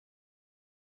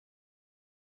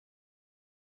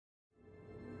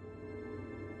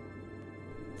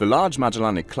The Large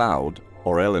Magellanic Cloud,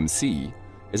 or LMC,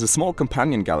 is a small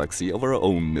companion galaxy of our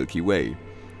own Milky Way.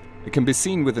 It can be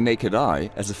seen with the naked eye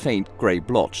as a faint grey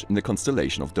blotch in the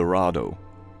constellation of Dorado.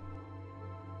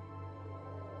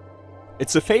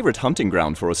 It's a favorite hunting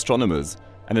ground for astronomers,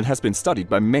 and it has been studied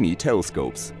by many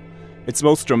telescopes. Its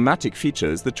most dramatic feature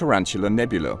is the Tarantula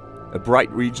Nebula, a bright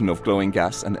region of glowing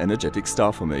gas and energetic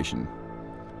star formation.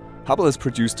 Hubble has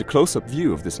produced a close-up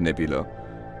view of this nebula,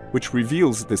 which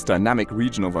reveals this dynamic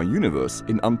region of our universe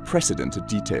in unprecedented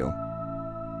detail.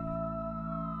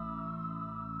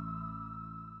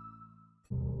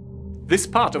 This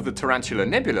part of the Tarantula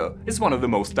Nebula is one of the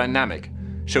most dynamic,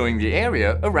 showing the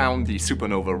area around the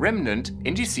supernova remnant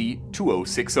NGC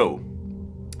 2060.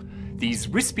 These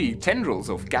wispy tendrils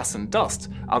of gas and dust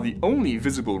are the only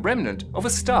visible remnant of a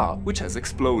star which has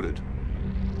exploded.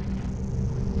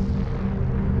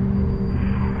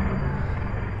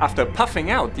 After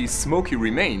puffing out these smoky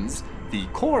remains, the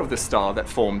core of the star that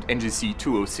formed NGC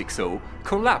 2060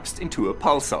 collapsed into a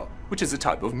pulsar, which is a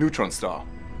type of neutron star.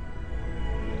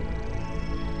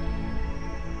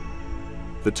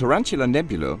 The Tarantula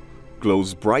Nebula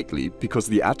glows brightly because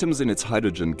the atoms in its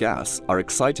hydrogen gas are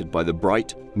excited by the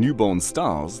bright, newborn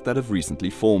stars that have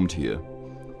recently formed here.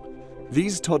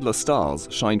 These toddler stars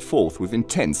shine forth with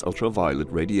intense ultraviolet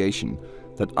radiation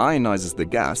that ionizes the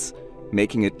gas,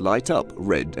 making it light up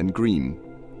red and green.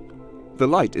 The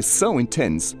light is so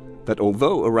intense that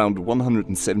although around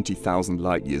 170,000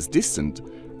 light-years distant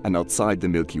and outside the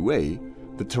Milky Way,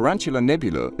 the Tarantula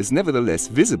Nebula is nevertheless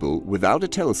visible without a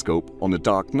telescope on a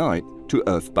dark night to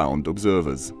Earth-bound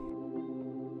observers.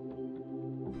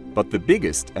 But the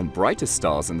biggest and brightest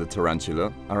stars in the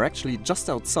Tarantula are actually just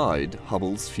outside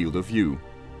Hubble's field of view.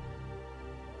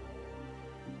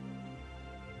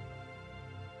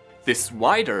 This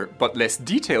wider but less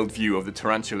detailed view of the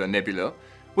Tarantula Nebula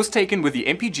was taken with the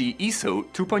MPG ESO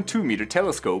 2.2 meter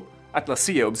telescope at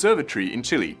Liske Observatory in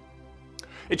Chile.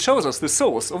 It shows us the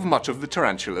source of much of the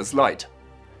Tarantula's light,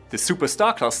 the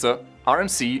superstar cluster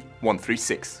RMC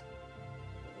 136.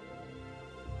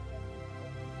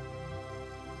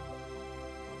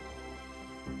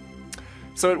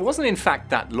 So it wasn't in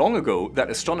fact that long ago that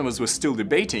astronomers were still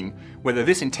debating whether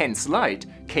this intense light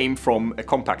came from a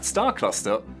compact star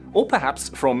cluster or perhaps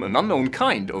from an unknown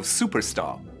kind of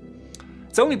superstar.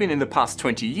 It's only been in the past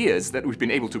 20 years that we've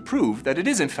been able to prove that it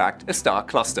is in fact a star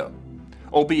cluster,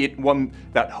 albeit one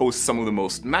that hosts some of the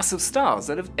most massive stars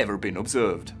that have ever been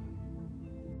observed.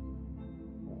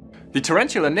 The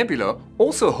Tarantula Nebula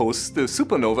also hosts the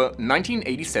supernova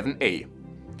 1987A.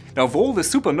 Now, of all the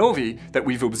supernovae that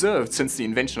we've observed since the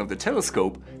invention of the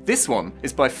telescope, this one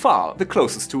is by far the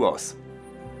closest to us.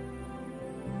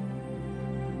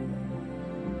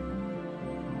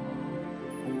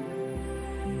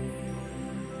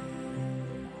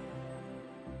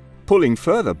 Pulling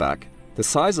further back, the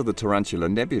size of the Tarantula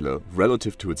Nebula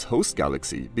relative to its host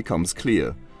galaxy becomes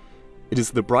clear. It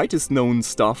is the brightest known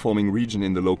star-forming region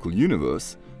in the local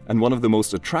universe and one of the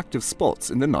most attractive spots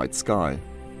in the night sky.